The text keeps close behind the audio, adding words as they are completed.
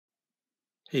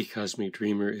Hey Cosmic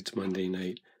Dreamer, it's Monday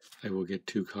night. I will get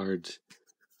 2 cards.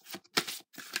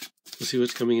 We'll see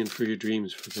what's coming in for your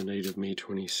dreams for the night of May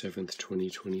 27th,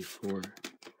 2024.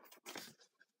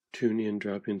 Tune in,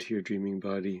 drop into your dreaming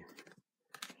body,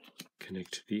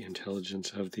 connect to the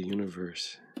intelligence of the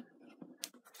universe.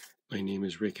 My name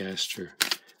is Rick Aster.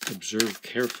 Observe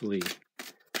carefully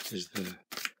is the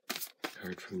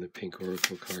card from the Pink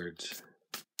Oracle cards.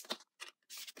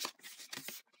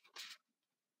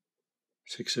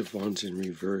 6 of Wands in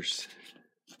reverse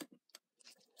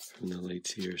from the Light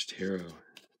Seer's Tarot.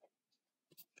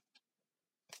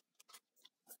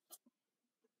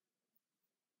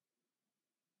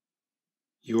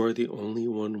 You are the only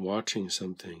one watching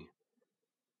something.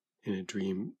 In a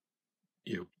dream,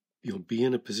 you'll be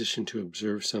in a position to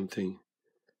observe something,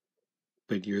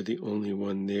 but you're the only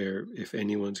one there. If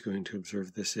anyone's going to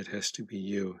observe this, it has to be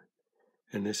you.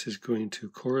 And this is going to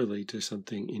correlate to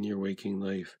something in your waking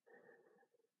life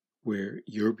where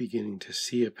you're beginning to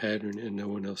see a pattern and no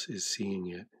one else is seeing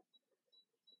it.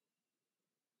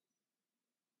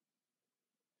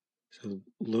 So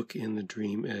look in the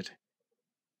dream at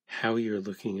how you're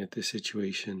looking at the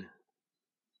situation.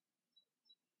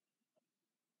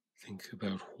 Think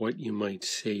about what you might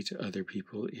say to other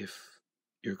people if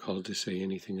you're called to say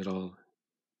anything at all.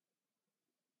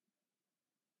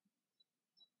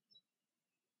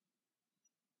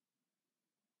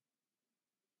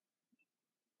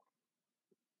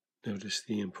 Notice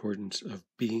the importance of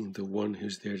being the one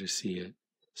who's there to see it.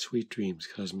 Sweet dreams,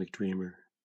 Cosmic Dreamer.